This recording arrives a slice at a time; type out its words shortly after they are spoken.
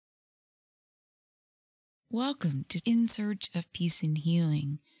Welcome to In Search of Peace and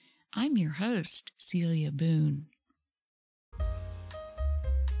Healing. I'm your host, Celia Boone.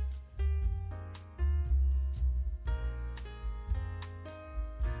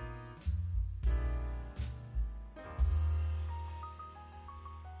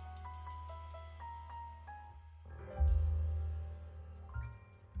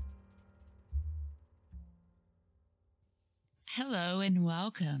 Hello and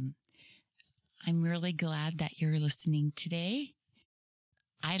welcome. I'm really glad that you're listening today.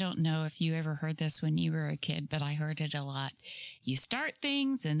 I don't know if you ever heard this when you were a kid, but I heard it a lot. You start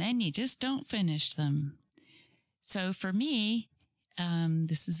things and then you just don't finish them. So for me,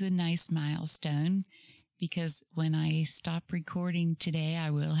 this is a nice milestone because when I stop recording today, I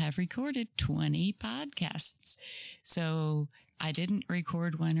will have recorded 20 podcasts. So I didn't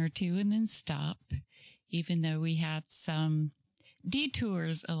record one or two and then stop, even though we had some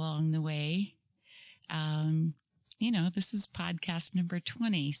detours along the way. This is podcast number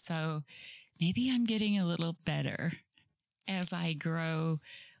 20, so maybe I'm getting a little better as I grow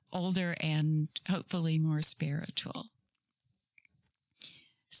older and hopefully more spiritual.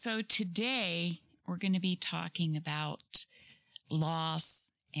 So today we're going to be talking about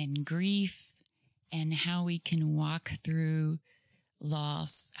loss and grief and how we can walk through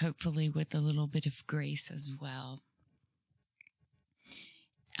loss, hopefully with a little bit of grace as well.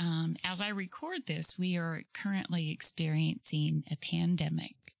 As I record this, we are currently experiencing a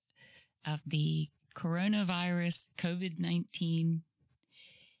pandemic of the coronavirus, COVID-19,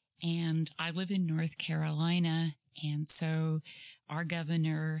 and I live in North Carolina, and so our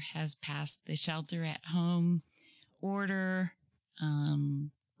governor has passed the shelter-at-home order.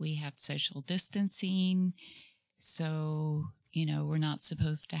 We have social distancing, so, we're not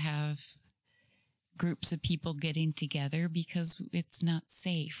supposed to have groups of people getting together because it's not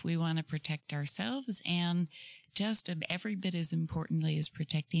safe. We want to protect ourselves, and just every bit as importantly as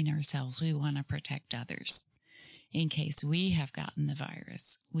protecting ourselves, we want to protect others in case we have gotten the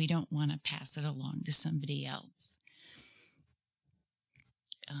virus. We don't want to pass it along to somebody else.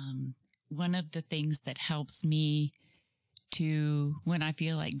 One of the things that helps me when I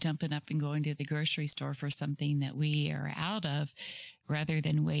feel like jumping up and going to the grocery store for something that we are out of, rather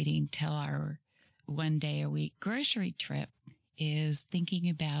than waiting till our one day a week grocery trip, is thinking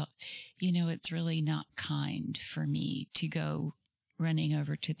about, it's really not kind for me to go running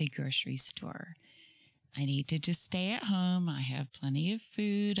over to the grocery store. I need to just stay at home. I have plenty of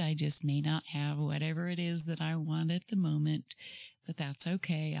food. I just may not have whatever it is that I want at the moment, but that's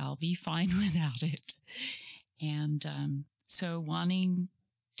okay. I'll be fine without it. And so wanting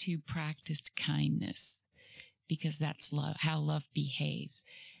to practice kindness, because that's love, how love behaves.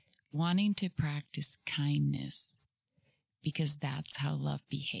 Wanting to practice kindness because that's how love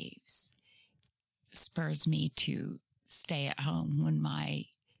behaves spurs me to stay at home when my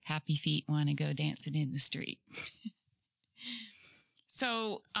happy feet want to go dancing in the street.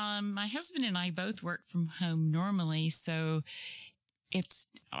 So, my husband and I both work from home normally, so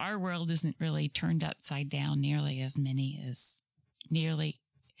our world isn't really turned upside down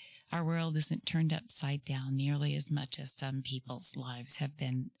our world isn't turned upside down nearly as much as some people's lives have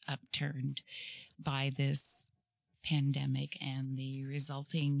been upturned by this pandemic and the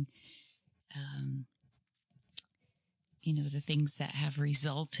resulting, the things that have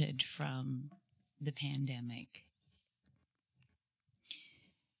resulted from the pandemic.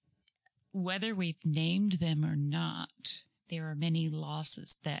 Whether we've named them or not, there are many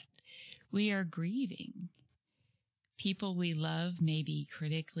losses that we are grieving. People we love may be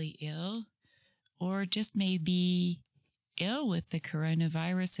critically ill or just may be ill with the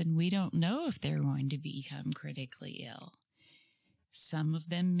coronavirus, and we don't know if they're going to become critically ill. Some of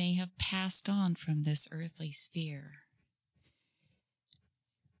them may have passed on from this earthly sphere.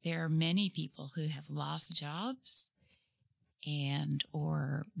 There are many people who have lost jobs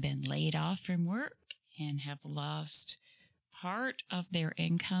or been laid off from work and have lost part of their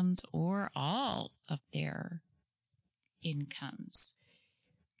incomes or all of their incomes,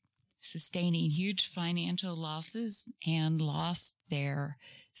 sustaining huge financial losses and lost their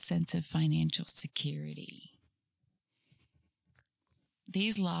sense of financial security.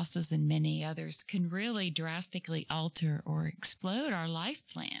 These losses and many others can really drastically alter or explode our life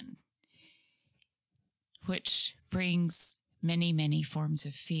plan, which brings many, many forms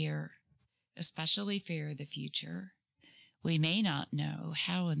of fear, especially fear of the future. We may not know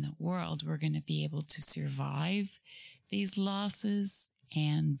how in the world we're going to be able to survive these losses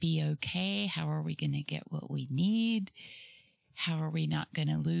and be okay. How are we going to get what we need? How are we not going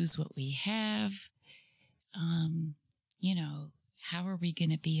to lose what we have? How are we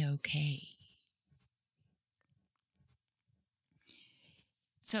going to be okay?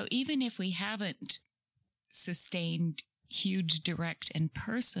 So even if we haven't sustained huge direct and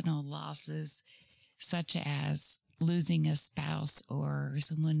personal losses, such as losing a spouse or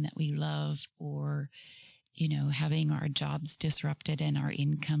someone that we love, or, having our jobs disrupted and our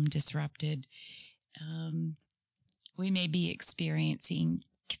income disrupted, we may be experiencing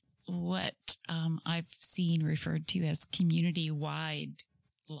what I've seen referred to as community-wide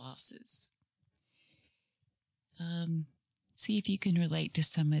losses. See if you can relate to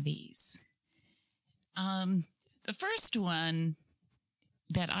some of these. The first one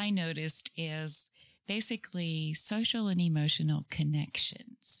that I noticed is basically social and emotional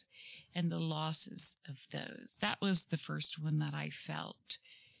connections and the losses of those. That was the first one that I felt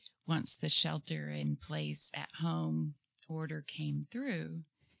once the shelter in place at home order came through.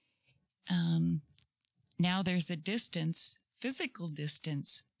 Now there's a distance, physical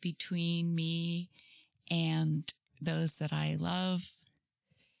distance, between me and those that I love.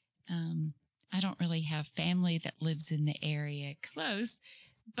 I don't really have family that lives in the area close,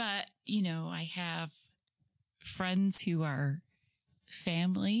 but, I have friends who are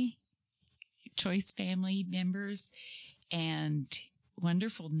choice family members, and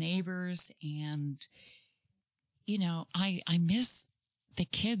wonderful neighbors. And, I miss the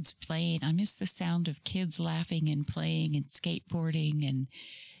kids playing. I miss the sound of kids laughing and playing and skateboarding and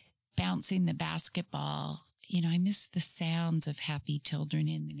bouncing the basketball. I miss the sounds of happy children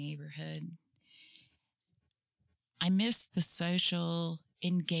in the neighborhood. I miss the social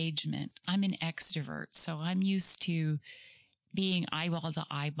engagement. I'm an extrovert, so I'm used to being eyeball to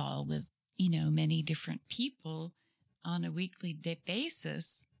eyeball with, many different people on a weekly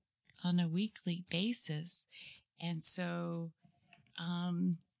basis. And so,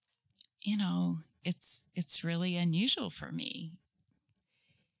 it's really unusual for me.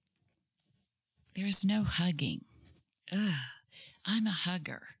 There's no hugging. Ugh, I'm a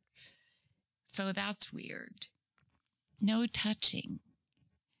hugger. So that's weird. No touching,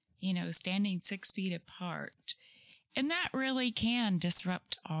 standing 6 feet apart. And that really can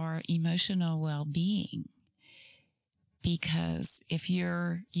disrupt our emotional well-being. Because if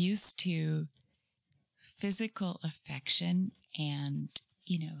you're used to physical affection and,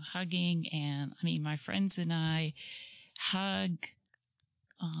 hugging, and my friends and I hug,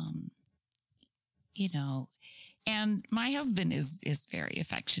 and my husband is very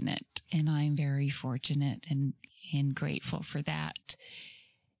affectionate, and I'm very fortunate and grateful for that.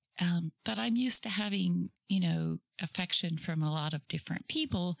 But I'm used to having, affection from a lot of different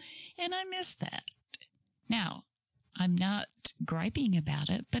people, and I miss that. Now, I'm not griping about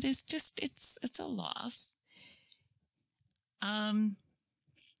it, but it's a loss.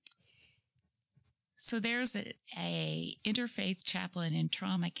 So there's a interfaith chaplain and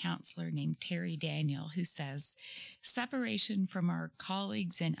trauma counselor named Terry Daniel who says, separation from our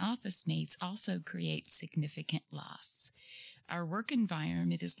colleagues and office mates also creates significant loss. Our work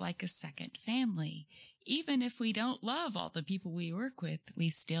environment is like a second family. Even if we don't love all the people we work with, we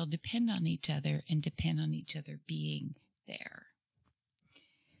still depend on each other and depend on each other being there.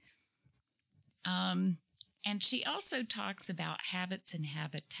 And she also talks about habits and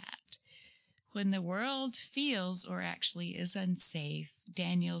habitat. When the world feels, or actually is, unsafe,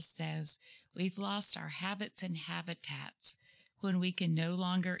 Daniel says, we've lost our habits and habitats when we can no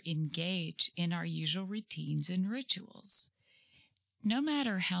longer engage in our usual routines and rituals. No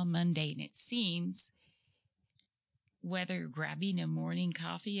matter how mundane it seems, whether grabbing a morning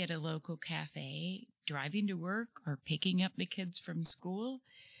coffee at a local cafe, driving to work, or picking up the kids from school,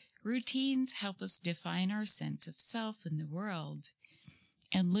 routines help us define our sense of self in the world.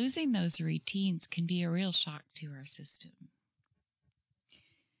 And losing those routines can be a real shock to our system.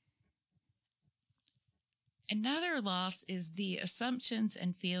 Another loss is the assumptions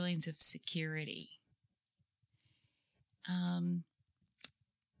and feelings of security.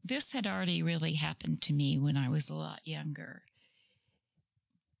 This had already really happened to me when I was a lot younger.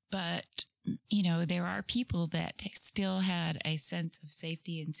 But, there are people that still had a sense of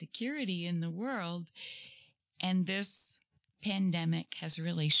safety and security in the world, and this pandemic has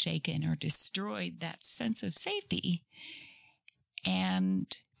really shaken or destroyed that sense of safety.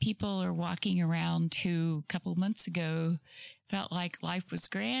 And people are walking around who a couple months ago felt like life was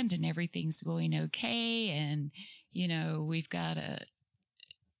grand and everything's going okay. And, we've got a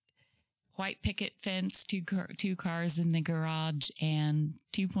white picket fence, two cars in the garage, and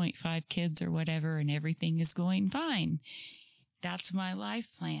 2.5 kids or whatever, and everything is going fine. That's my life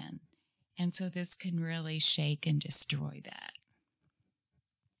plan. And so this can really shake and destroy that.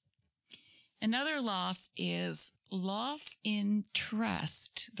 Another loss is loss in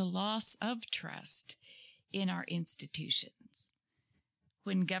trust, the loss of trust in our institutions.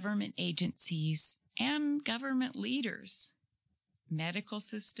 when government agencies and government leaders, medical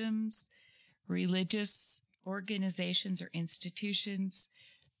systems, religious organizations or institutions,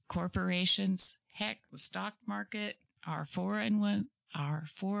 corporations, heck, the stock market, our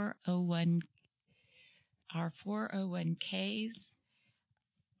 401ks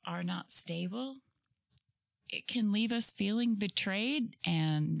are not stable, it can leave us feeling betrayed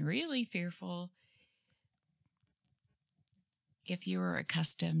and really fearful. If you are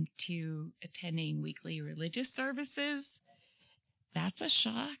accustomed to attending weekly religious services, that's a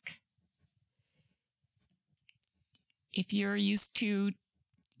shock. If you're used to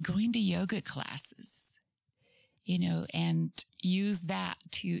going to yoga classes, and use that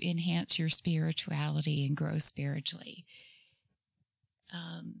to enhance your spirituality and grow spiritually,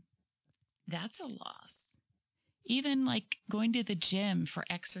 that's a loss. Even like going to the gym for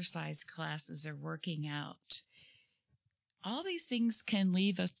exercise classes or working out. All these things can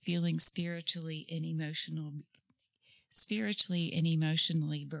leave us feeling spiritually and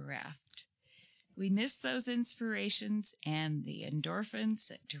emotionally bereft. We miss those inspirations and the endorphins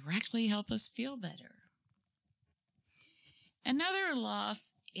that directly help us feel better. Another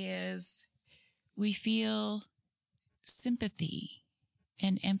loss is we feel sympathy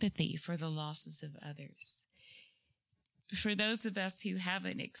and empathy for the losses of others. For those of us who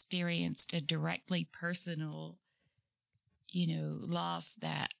haven't experienced a directly personal, loss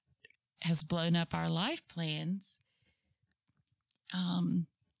that has blown up our life plans,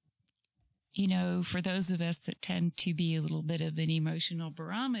 for those of us that tend to be a little bit of an emotional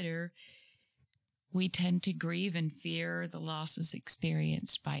barometer, we tend to grieve and fear the losses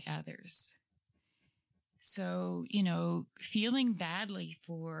experienced by others. So, feeling badly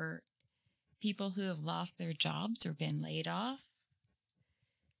for people who have lost their jobs or been laid off,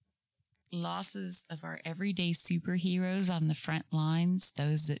 losses of our everyday superheroes on the front lines,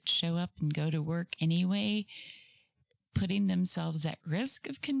 those that show up and go to work anyway, putting themselves at risk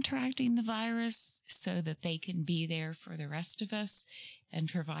of contracting the virus so that they can be there for the rest of us and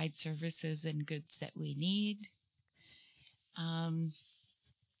provide services and goods that we need.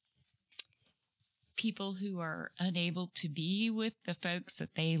 People who are unable to be with the folks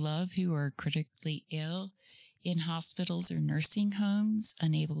that they love who are critically ill in hospitals or nursing homes,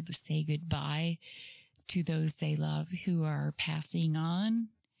 unable to say goodbye to those they love who are passing on,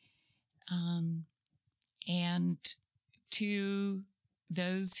 and to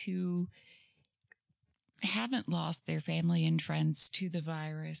those who haven't lost their family and friends to the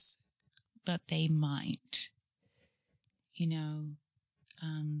virus, but they might,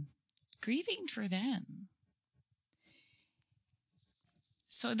 grieving for them.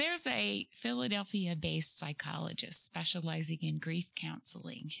 So there's a Philadelphia-based psychologist specializing in grief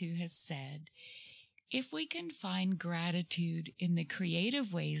counseling who has said, if we can find gratitude in the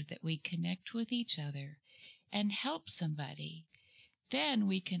creative ways that we connect with each other and help somebody, then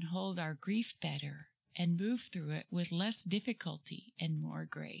we can hold our grief better and move through it with less difficulty and more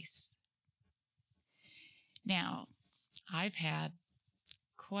grace. Now, I've had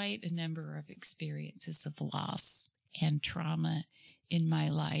quite a number of experiences of loss and trauma in my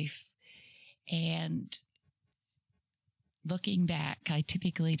life, and looking back, I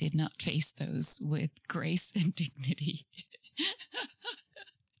typically did not face those with grace and dignity.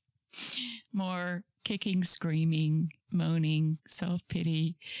 More kicking, screaming, moaning,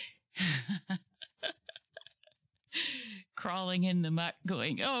 self-pity, crawling in the muck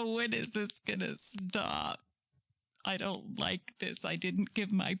going, oh, when is this going to stop? I don't like this. I didn't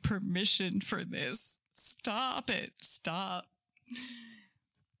give my permission for this. Stop it. Stop.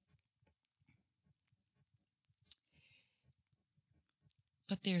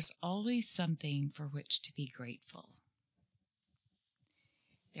 But there's always something for which to be grateful.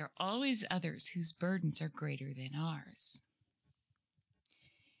 There are always others whose burdens are greater than ours.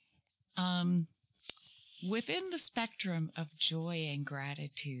 Within the spectrum of joy and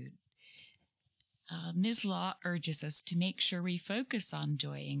gratitude, Ms. Law urges us to make sure we focus on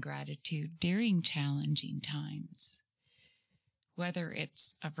joy and gratitude during challenging times. Whether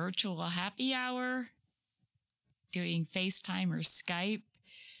it's a virtual happy hour, doing FaceTime or Skype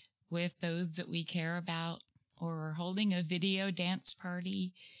with those that we care about, or holding a video dance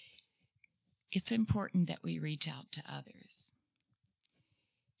party, it's important that we reach out to others.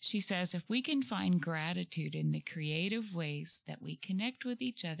 She says, if we can find gratitude in the creative ways that we connect with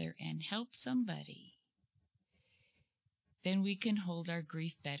each other and help somebody, then we can hold our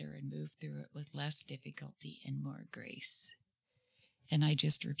grief better and move through it with less difficulty and more grace. And I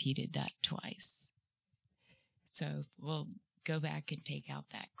just repeated that twice. So we'll go back and take out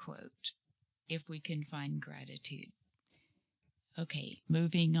that quote. If we can find gratitude Okay,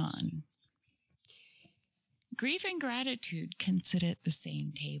 moving on. Grief and gratitude can sit at the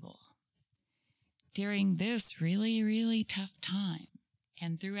same table. During this really, really tough time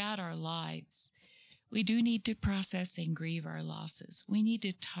and throughout our lives, we do need to process and grieve our losses. We need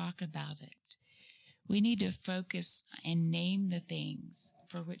to talk about it. We need to focus and name the things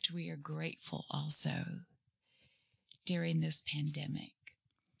for which we are grateful also during this pandemic.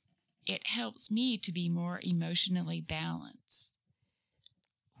 It helps me to be more emotionally balanced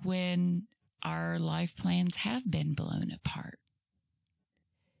when our life plans have been blown apart.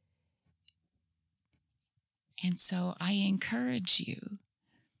 And so I encourage you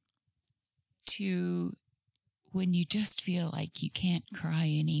to, when you just feel like you can't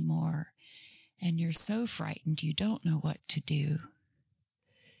cry anymore and you're so frightened you don't know what to do,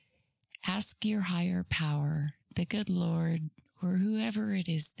 ask your higher power, the good Lord, or whoever it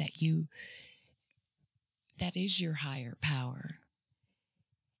is that is your higher power.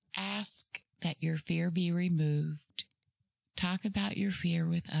 Ask that your fear be removed. Talk about your fear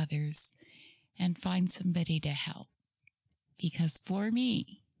with others and find somebody to help. Because for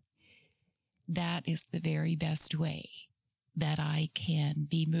me, that is the very best way that I can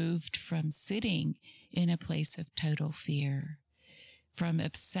be moved from sitting in a place of total fear, from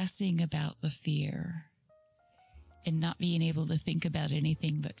obsessing about the fear and not being able to think about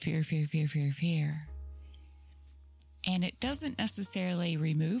anything but fear, fear, fear, fear, fear. And it doesn't necessarily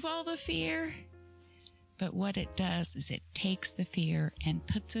remove all the fear, but what it does is it takes the fear and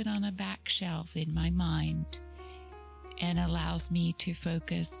puts it on a back shelf in my mind and allows me to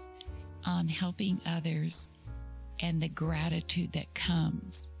focus on helping others and the gratitude that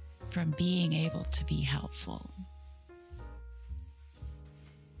comes from being able to be helpful.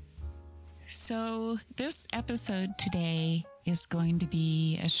 So this episode today is going to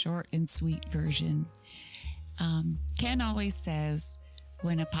be a short and sweet version. Ken always says,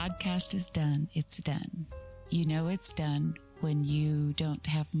 when a podcast is done, it's done. You know it's done when you don't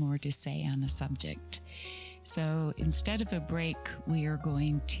have more to say on a subject. So instead of a break, we are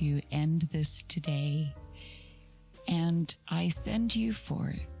going to end this today. And I send you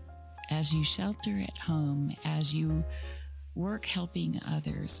forth as you shelter at home, as you work helping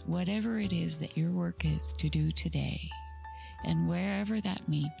others, whatever it is that your work is to do today, and wherever that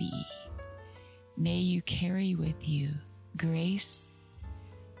may be, may you carry with you grace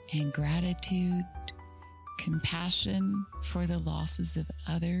and gratitude, compassion for the losses of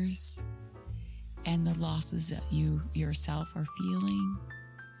others and the losses that you yourself are feeling.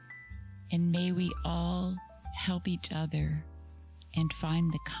 And may we all help each other and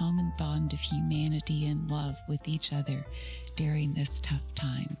find the common bond of humanity and love with each other during this tough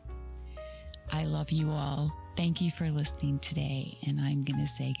time. I love you all. Thank you for listening today, and I'm going to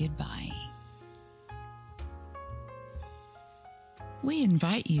say goodbye. We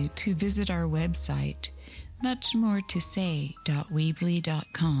invite you to visit our website,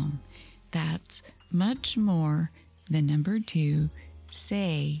 muchmoretosay.weebly.com. That's muchmore, 2,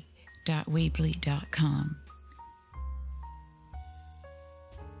 say.weebly.com.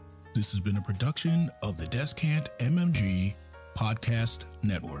 This has been a production of the Descant MMG Podcast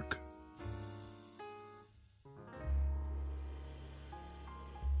Network.